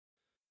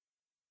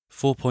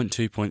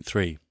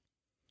4.2.3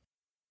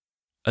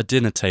 A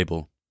dinner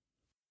table.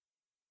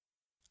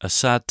 A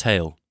sad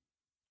tale.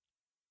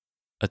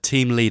 A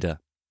team leader.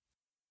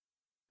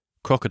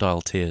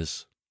 Crocodile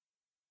tears.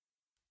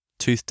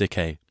 Tooth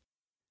decay.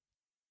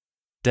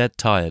 Dead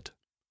tired.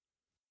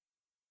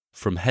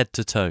 From head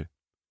to toe.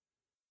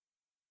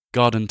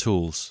 Garden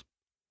tools.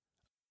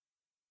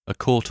 A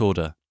court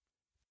order.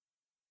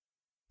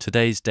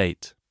 Today's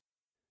date.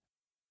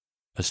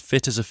 As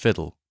fit as a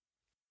fiddle.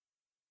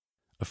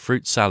 A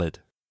fruit salad.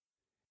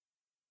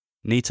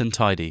 Neat and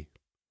tidy.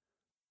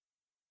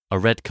 A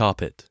red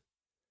carpet.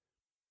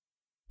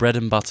 Bread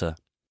and butter.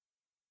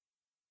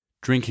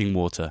 Drinking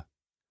water.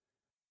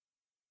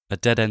 A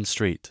dead-end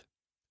street.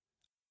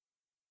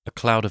 A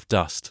cloud of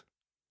dust.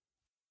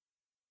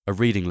 A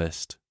reading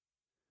list.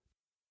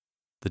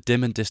 The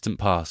dim and distant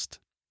past.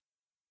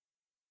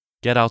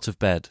 Get out of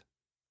bed.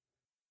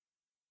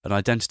 An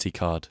identity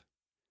card.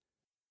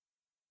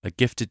 A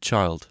gifted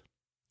child.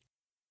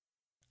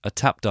 A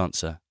tap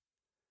dancer.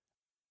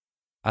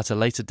 At a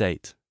later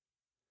date.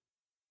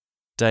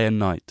 Day and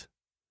night.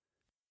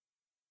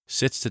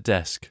 Sit to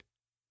desk.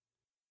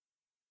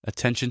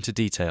 Attention to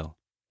detail.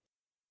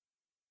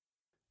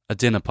 A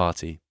dinner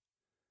party.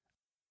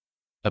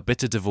 A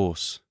bitter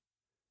divorce.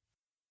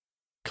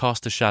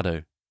 Cast a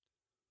shadow.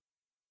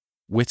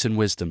 Wit and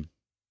wisdom.